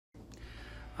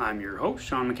I'm your host,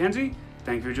 Sean MacKenzie.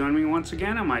 Thank you for joining me once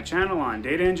again on my channel on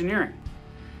data engineering.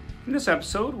 In this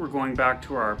episode, we're going back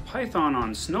to our Python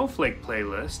on Snowflake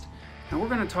playlist, and we're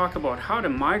going to talk about how to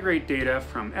migrate data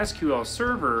from SQL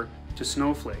Server to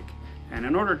Snowflake. And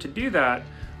in order to do that,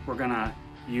 we're going to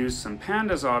use some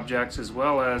Pandas objects as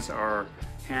well as our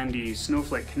handy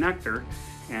Snowflake Connector,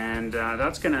 and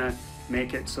that's going to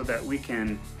make it so that we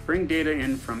can bring data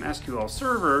in from SQL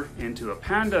Server into a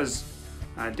Pandas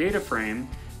data frame,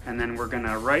 and then we're going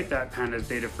to write that Pandas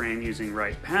data frame using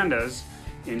write Pandas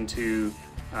into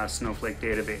Snowflake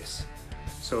database.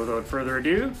 So without further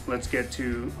ado, let's get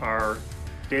to our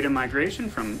data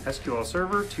migration from SQL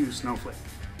Server to Snowflake.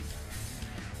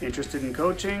 Interested in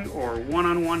coaching or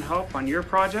one-on-one help on your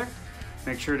project?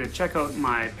 Make sure to check out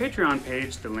my Patreon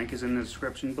page. The link is in the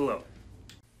description below.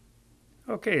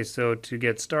 Okay, so to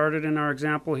get started in our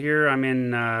example here, I'm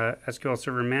in SQL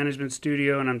Server Management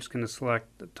Studio, and I'm just going to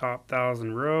select the top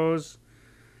 1,000 rows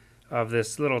of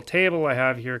this little table I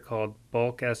have here called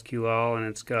bulk SQL, and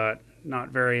it's got not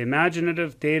very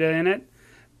imaginative data in it,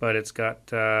 but it's got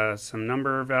some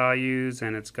number values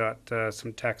and it's got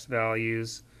some text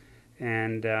values,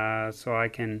 and so I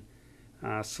can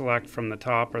select from the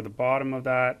top or the bottom of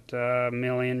that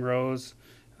million rows,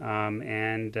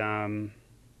 and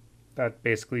that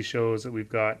basically shows that we've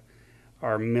got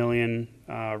our million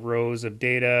rows of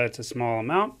data. It's a small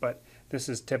amount, but this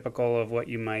is typical of what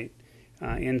you might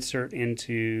insert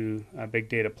into a big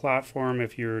data platform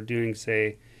if you're doing,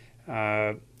 say,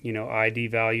 ID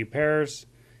value pairs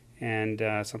and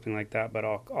something like that. But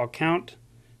I'll count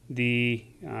the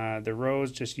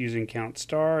rows just using count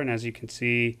star, and as you can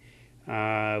see,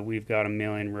 we've got a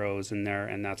million rows in there,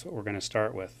 and that's what we're going to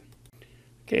start with.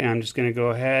 Okay, I'm just going to go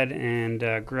ahead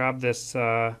and grab this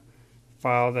file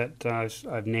that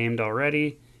I've named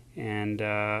already, and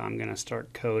I'm going to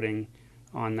start coding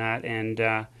on that.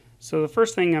 And so the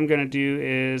first thing I'm going to do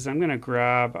is I'm going to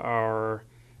grab our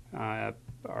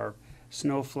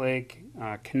Snowflake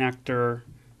connector,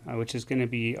 which is going to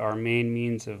be our main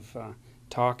means of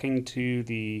talking to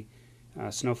the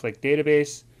Snowflake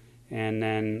database. And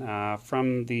then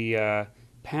from the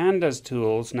Pandas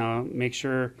tools, now make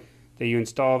sure that you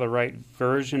install the right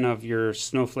version of your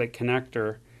Snowflake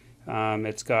connector.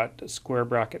 It's got square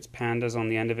brackets Pandas on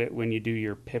the end of it when you do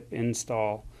your pip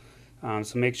install.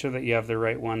 So make sure that you have the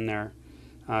right one there,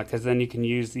 because then you can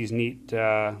use these neat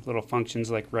little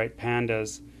functions like write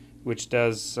Pandas, which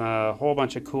does a whole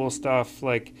bunch of cool stuff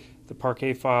like the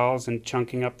Parquet files and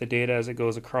chunking up the data as it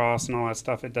goes across and all that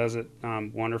stuff. It does it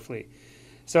wonderfully.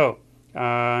 So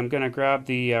I'm going to grab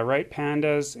the write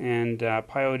Pandas and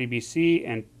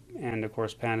pyodbc and of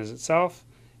course Pandas itself,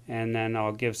 and then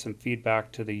I'll give some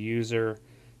feedback to the user,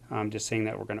 just saying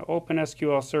that we're going to open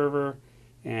SQL Server,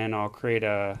 and I'll create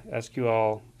a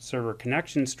SQL Server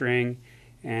connection string.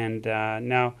 And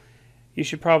now you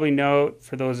should probably note,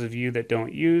 for those of you that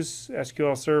don't use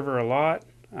SQL Server a lot,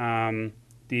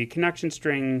 the connection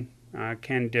string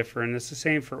can differ, and it's the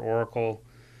same for Oracle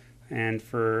and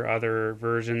for other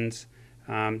versions,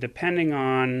 depending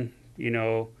on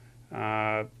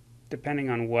depending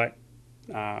on what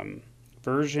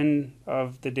version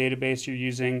of the database you're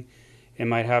using. It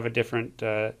might have a different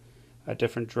driver,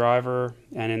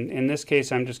 and in this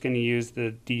case I'm just going to use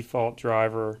the default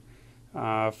driver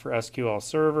for SQL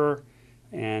Server,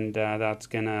 and that's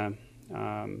gonna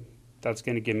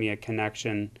give me a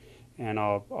connection, and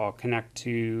I'll connect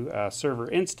to a server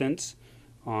instance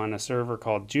on a server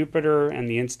called Jupyter, and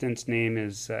the instance name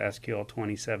is SQL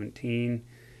 2017,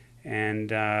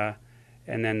 and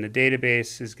then the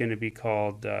database is going to be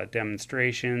called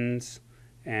demonstrations,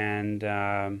 and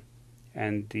the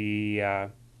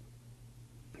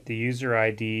user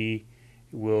ID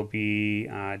will be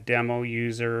demo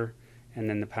user, and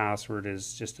then the password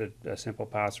is just a simple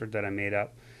password that I made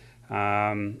up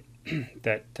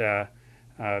that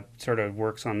sort of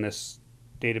works on this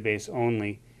database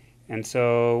only. And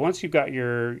so once you've got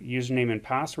your username and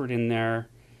password in there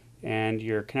and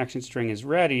your connection string is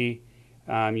ready,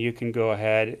 you can go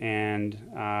ahead and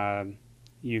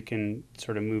you can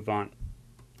sort of move on.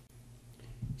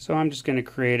 So I'm just going to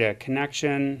create a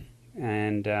connection,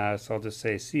 and so I'll just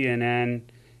say CNN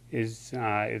is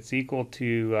it's equal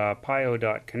to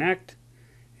pyo.connect,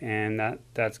 and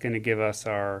that's going to give us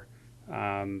our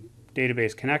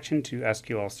database connection to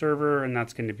SQL Server, and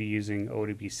that's going to be using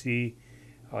ODBC.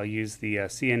 I'll use the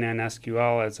CNN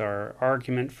SQL as our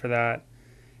argument for that,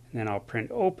 and then I'll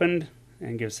print opened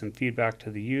and give some feedback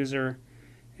to the user,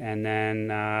 and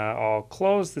then I'll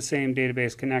close the same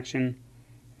database connection,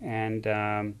 and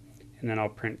then I'll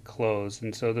print close.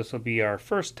 And so this will be our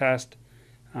first test,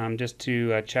 just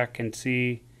to check and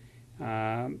see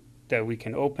that we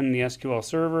can open the SQL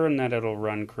Server and that it'll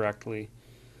run correctly.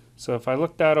 So if I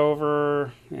look that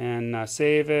over and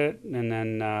save it, and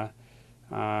then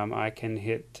I can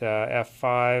hit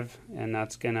F5, and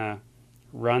that's going to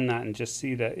run that and just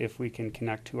see that if we can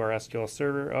connect to our SQL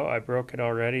Server. Oh, I broke it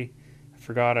already. I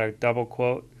forgot a double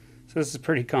quote. So this is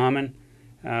pretty common.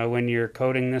 When you're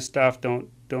coding this stuff,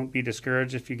 don't be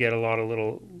discouraged if you get a lot of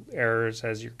little errors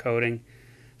as you're coding.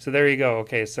 So there you go.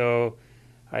 Okay, so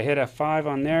I hit F5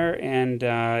 on there, and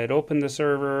it opened the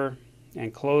server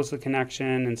and closed the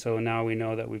connection, and so now we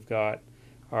know that we've got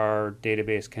our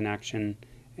database connection,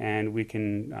 and we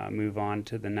can move on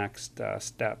to the next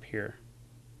step here.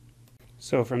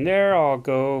 So from there, I'll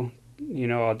go,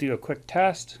 I'll do a quick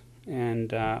test,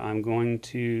 and I'm going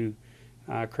to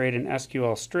create an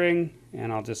SQL string,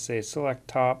 and I'll just say select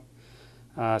top,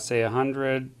 say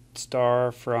 100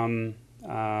 star from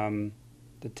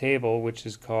the table, which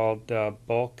is called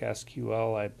bulk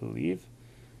SQL, I believe,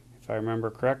 if I remember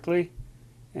correctly.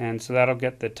 And so that'll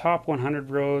get the top 100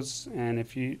 rows. And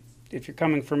if you're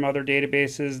coming from other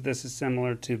databases, this is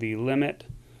similar to the limit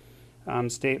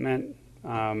statement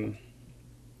or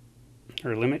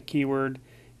limit keyword,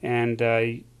 and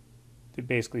it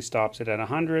basically stops it at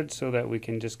 100 so that we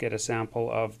can just get a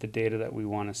sample of the data that we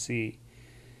want to see.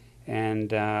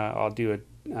 And I'll do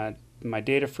my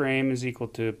data frame is equal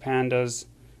to pandas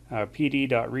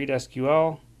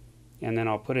pd.readSQL, and then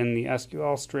I'll put in the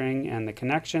SQL string and the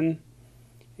connection,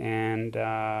 and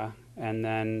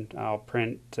then I'll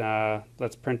print.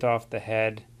 Let's print off the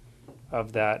head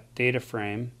of that data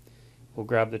frame. We'll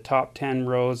grab the top 10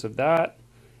 rows of that,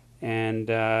 and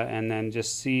then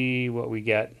just see what we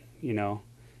get.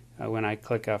 When I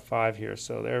click F5 here.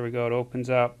 So there we go. It opens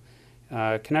up,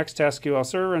 connects to SQL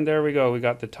Server, and there we go. We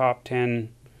got the top 10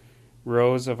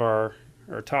 rows of our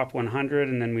top 100,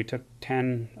 and then we took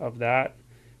 10 of that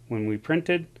when we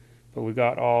printed, but we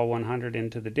got all 100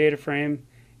 into the data frame,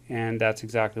 and that's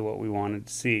exactly what we wanted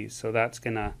to see. So that's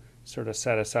gonna sort of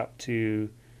set us up to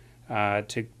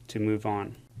move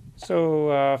on.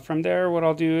 So from there, what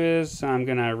I'll do is I'm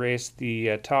gonna erase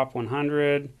the top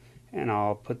 100, and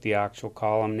I'll put the actual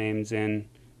column names in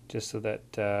just so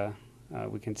that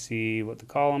we can see what the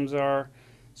columns are.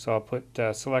 So I'll put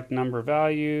select number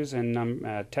values and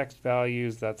text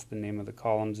values. That's the name of the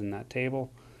columns in that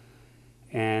table.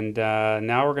 And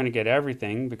now we're going to get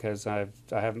everything because I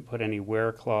haven't put any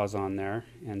where clause on there.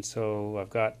 And so I've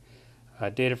got a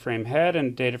data frame head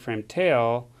and data frame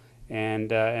tail, and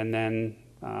then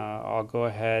I'll go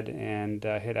ahead and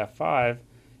hit F5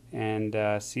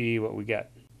 and see what we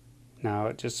get. Now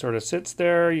it just sort of sits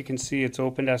there. You can see it's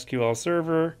opened SQL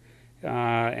Server.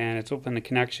 And it's opened the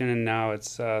connection, and now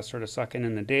it's sort of sucking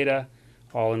in the data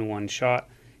all in one shot.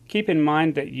 Keep in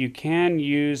mind that you can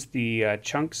use the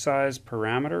chunk size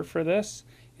parameter for this.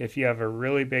 If you have a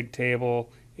really big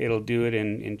table, it'll do it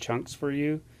in chunks for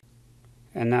you,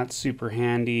 and that's super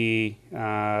handy.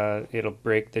 It'll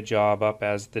break the job up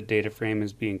as the data frame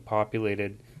is being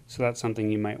populated, so that's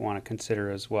something you might want to consider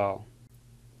as well.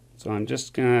 So I'm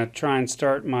just going to try and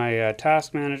start my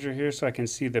task manager here so I can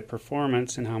see the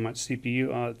performance and how much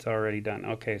CPU. Oh, it's already done.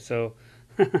 Okay, so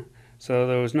so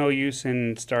there was no use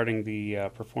in starting the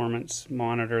performance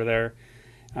monitor there.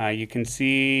 You can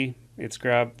see it's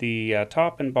grabbed the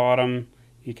top and bottom,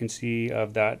 you can see,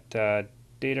 of that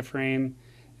data frame.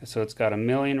 So it's got 1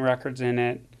 million records in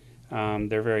it.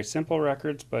 They're very simple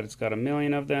records, but it's got 1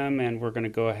 million of them, and we're going to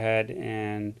go ahead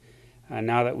and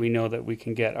now that we know that we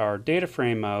can get our data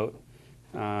frame out,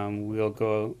 we'll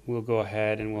go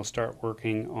ahead and we'll start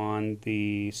working on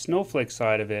the Snowflake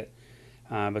side of it,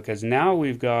 because now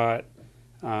we've got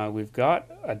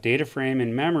a data frame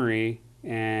in memory,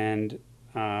 and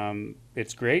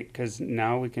it's great because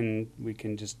now we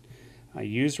can just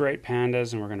use write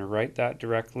pandas, and we're going to write that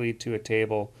directly to a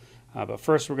table. But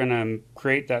first, we're going to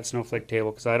create that Snowflake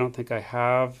table because I don't think I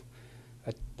have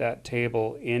that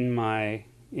table in my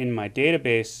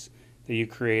database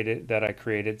that I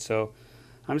created. So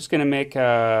I'm just going to make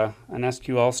an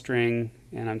SQL string,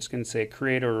 and I'm just going to say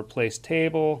create or replace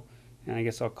table, and I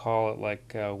guess I'll call it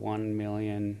like 1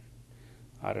 million,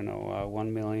 I don't know,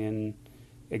 1 million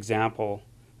example,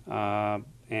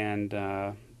 and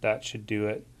that should do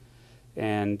it.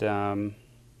 And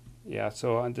yeah,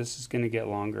 so this is going to get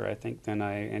longer, I think, than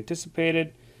I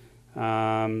anticipated.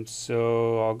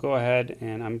 So I'll go ahead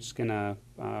and I'm just going to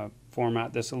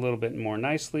format this a little bit more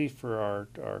nicely for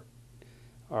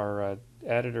our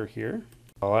editor here.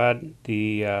 I'll add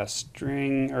the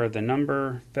string or the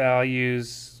number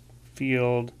values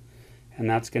field, and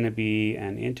that's going to be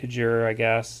an integer, I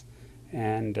guess,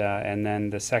 and then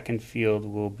the second field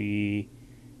will be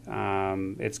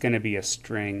it's going to be a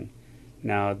string.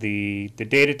 Now the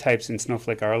data types in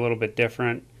Snowflake are a little bit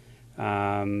different.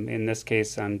 In this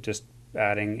case, I'm just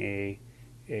adding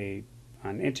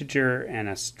an integer and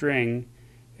a string,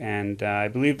 and I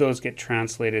believe those get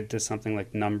translated to something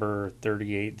like number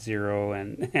 380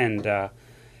 and a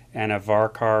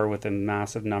varchar with a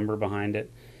massive number behind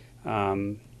it,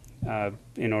 in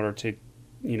order to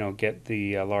get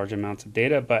the large amounts of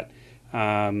data. But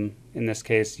in this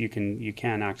case, you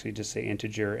can actually just say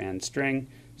integer and string.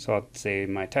 So I'll say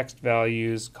my text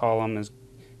values column is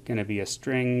going to be a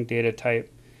string data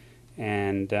type,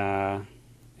 and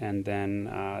then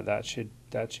that should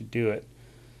do it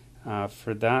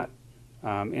for that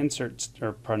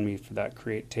for that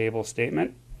create table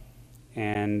statement.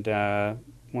 And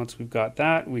once we've got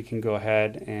that, we can go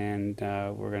ahead and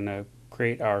we're going to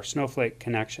create our Snowflake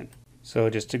connection.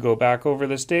 So just to go back over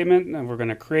the statement, we're going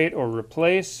to create or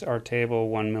replace our table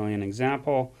 1,000,000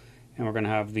 example, and we're going to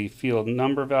have the field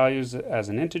number values as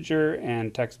an integer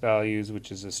and text values,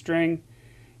 which is a string,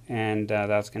 and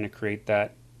that's going to create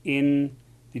that in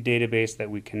the database that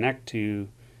we connect to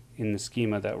in the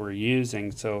schema that we're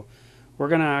using. So we're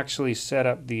going to actually set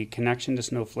up the connection to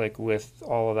Snowflake with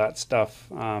all of that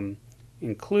stuff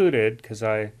included, because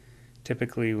I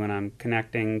typically, when I'm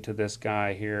connecting to this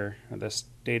guy here, or this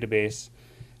database,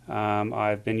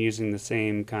 I've been using the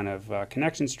same kind of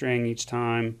connection string each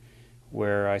time,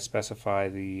 where I specify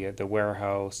the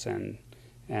warehouse and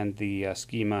the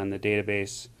schema and the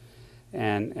database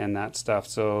and that stuff.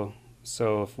 So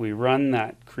if we run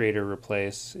that create or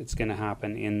replace, it's going to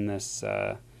happen in this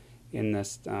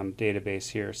database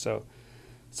here.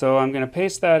 So I'm going to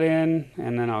paste that in,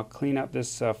 and then I'll clean up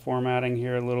this formatting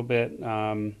here a little bit.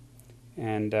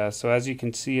 So as you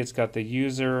can see, it's got the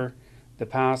user, the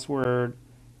password,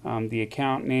 the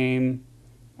account name,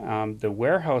 the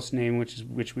warehouse name,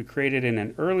 which we created in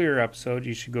an earlier episode.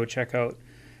 You should go check out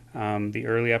the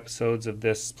early episodes of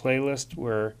this playlist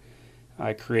where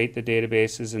I create the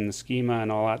databases and the schema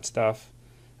and all that stuff.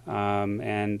 Now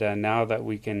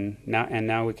we can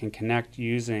connect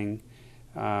using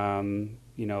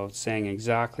saying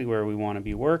exactly where we want to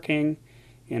be working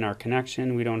in our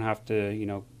connection. We don't have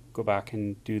to go back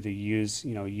and do the use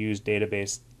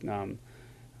database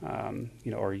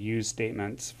or use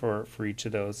statements for each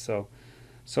of those. So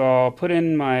I'll put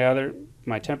in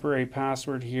my temporary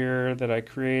password here that I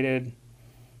created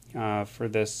for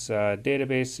this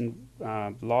database and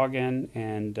login,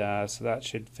 and so that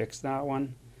should fix that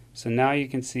one. So now you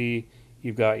can see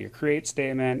you've got your create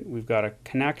statement, we've got a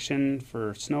connection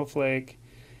for Snowflake,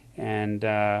 and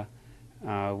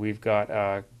we've got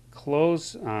a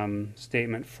close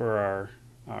statement for our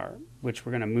which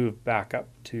we're going to move back up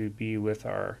to be with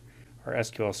our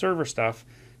SQL Server stuff,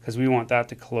 because we want that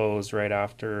to close right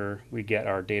after we get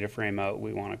our data frame out.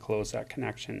 We want to close that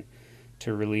connection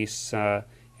to release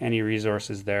any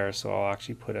resources there. So I'll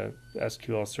actually put a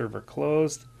SQL Server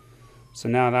closed. So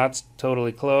now that's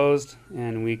totally closed,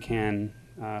 and we can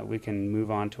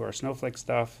move on to our Snowflake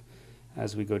stuff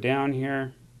as we go down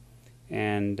here.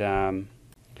 And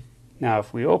now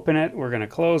if we open it, we're going to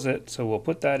close it. So we'll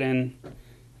put that in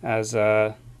as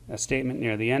a statement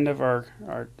near the end of our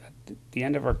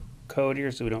code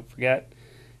here, so we don't forget.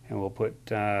 And we'll put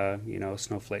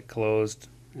Snowflake closed,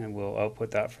 and we'll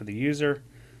output that for the user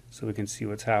so we can see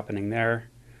what's happening there.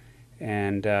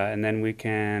 And then we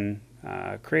can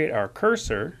create our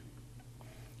cursor,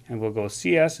 and we'll go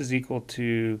cs is equal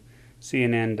to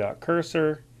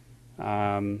cnn.cursor,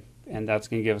 and that's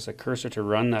going to give us a cursor to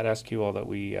run that SQL that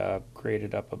we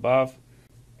created up above.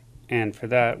 And for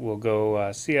that, we'll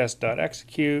go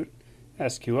cs.execute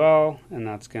SQL, and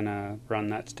that's going to run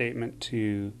that statement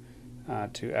to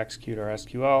execute our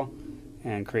SQL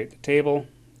and create the table.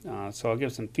 So I'll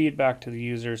give some feedback to the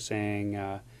user saying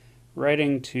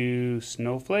writing to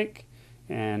Snowflake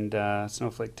and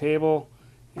Snowflake table,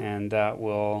 and that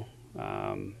will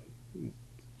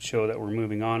show that we're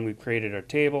moving on. We've created our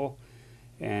table,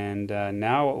 and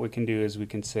now what we can do is we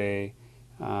can say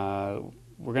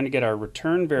we're going to get our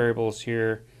return variables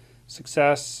here,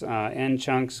 success, n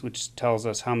chunks, which tells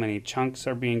us how many chunks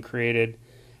are being created,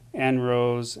 n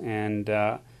rows, and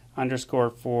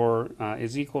underscore 4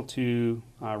 is equal to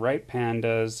write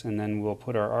pandas, and then we'll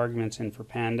put our arguments in for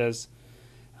pandas.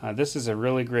 This is a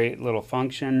really great little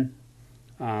function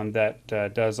that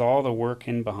does all the work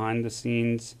in behind the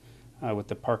scenes with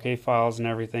the Parquet files and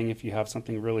everything. If you have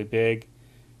something really big,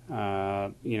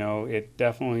 it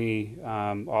definitely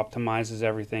optimizes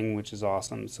everything, which is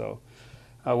awesome. So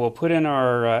we'll put in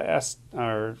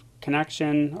our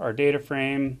connection, our data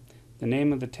frame, the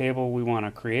name of the table we want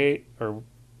to create, or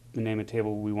the name of the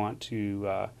table we want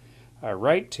to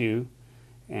write to,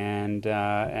 and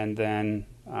then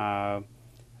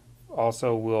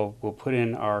also we'll put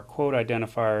in our quote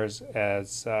identifiers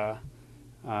as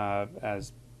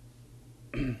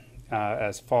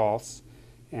false,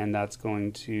 and that's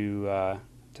going to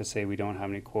say we don't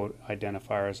have any quote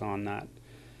identifiers on that.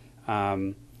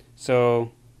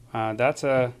 So that's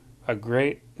a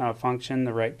great function,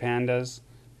 the write pandas,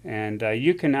 and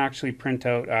you can actually print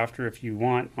out after, if you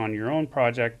want, on your own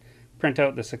project, print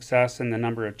out the success and the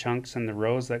number of chunks and the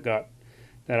rows that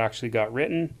actually got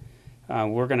written.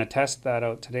 We're going to test that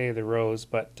out today, the rows,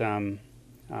 but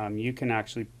you can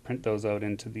actually print those out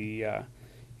into the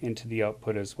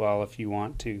output as well if you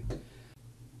want to.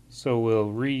 So we'll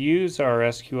reuse our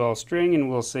SQL string, and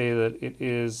we'll say that it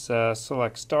is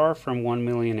select star from 1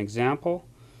 million example,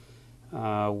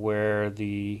 where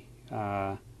the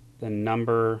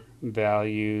number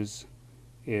values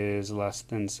is less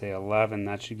than, say, 11.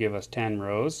 That should give us 10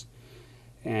 rows.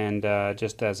 And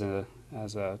just as a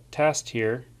test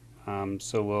here,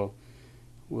 so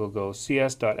we'll go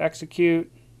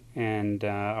cs.execute and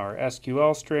our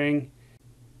SQL string,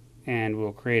 and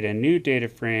we'll create a new data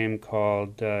frame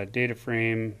called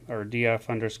dataframe or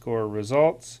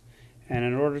df_results. And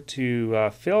in order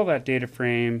to fill that data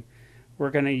frame,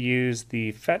 we're going to use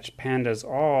the fetch pandas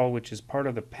all, which is part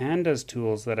of the pandas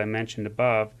tools that I mentioned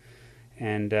above.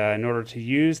 And in order to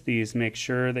use these, make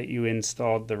sure that you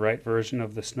installed the right version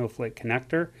of the Snowflake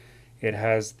Connector. It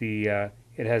has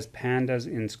pandas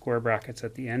in square brackets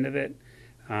at the end of it.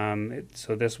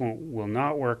 So this will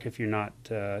not work if you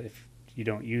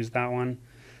don't use that one.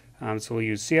 So we'll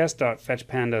use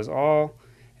cs.fetchPandas all,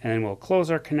 and then we'll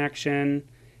close our connection,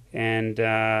 and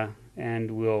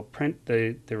we'll print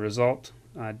the result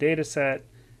data set,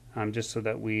 just so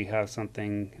that we have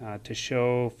something to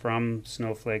show from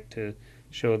Snowflake to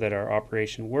show that our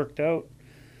operation worked out.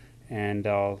 And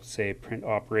I'll say print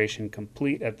operation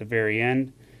complete at the very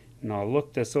end, and I'll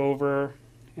look this over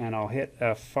and I'll hit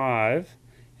F5,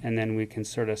 and then we can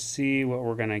sort of see what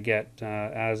we're going to get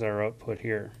as our output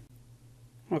here.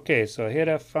 Okay, so I hit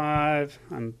F5.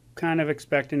 I'm kind of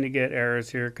expecting to get errors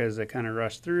here because I kind of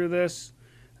rushed through this.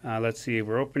 Let's see,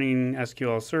 we're opening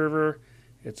SQL Server.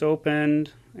 It's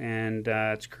opened, and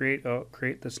it's create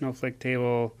the Snowflake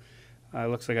table.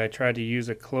 Looks like I tried to use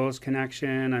a closed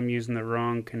connection. I'm using the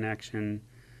wrong connection.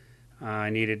 I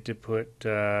needed to put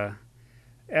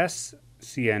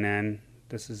SCNN.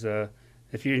 This is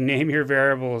if you name your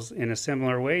variables in a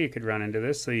similar way, you could run into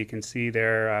this. So you can see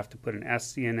there I have to put an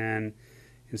SCNN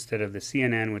instead of the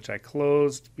CNN, which I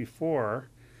closed before.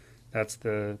 That's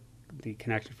the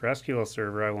connection for SQL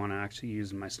Server. I want to actually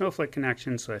use my Snowflake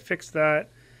connection, so I fixed that.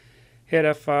 Hit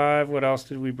F5. What else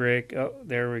did we break? Oh,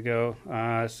 there we go.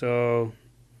 So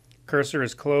cursor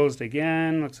is closed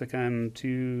again. Looks like I'm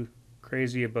too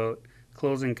crazy about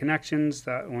closing connections.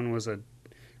 That one was a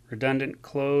redundant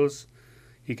close.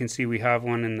 You can see we have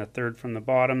one in the third from the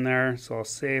bottom there, so I'll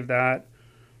save that,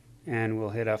 and we'll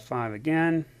hit F5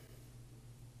 again.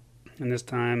 And this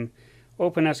time,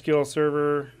 open SQL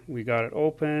Server. We got it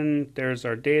open. There's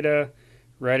our data.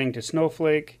 Writing to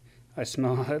Snowflake.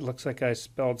 It looks like I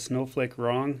spelled Snowflake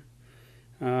wrong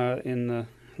in the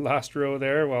last row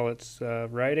there while it's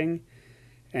writing.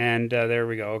 And there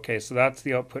we go. Okay, so that's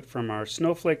the output from our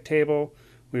Snowflake table.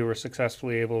 We were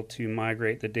successfully able to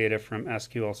migrate the data from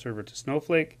SQL Server to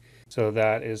Snowflake. So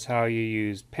that is how you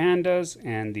use Pandas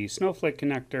and the Snowflake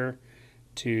connector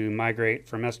to migrate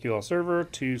from SQL Server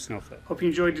to Snowflake. Hope you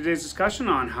enjoyed today's discussion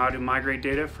on how to migrate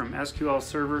data from SQL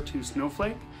Server to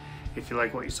Snowflake. If you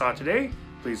like what you saw today,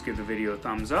 please give the video a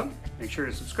thumbs up. Make sure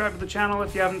to subscribe to the channel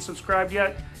if you haven't subscribed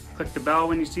yet. Click the bell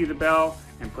when you see the bell,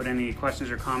 and put any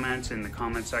questions or comments in the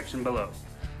comment section below.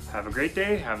 Have a great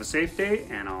day, have a safe day,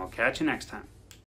 and I'll catch you next time.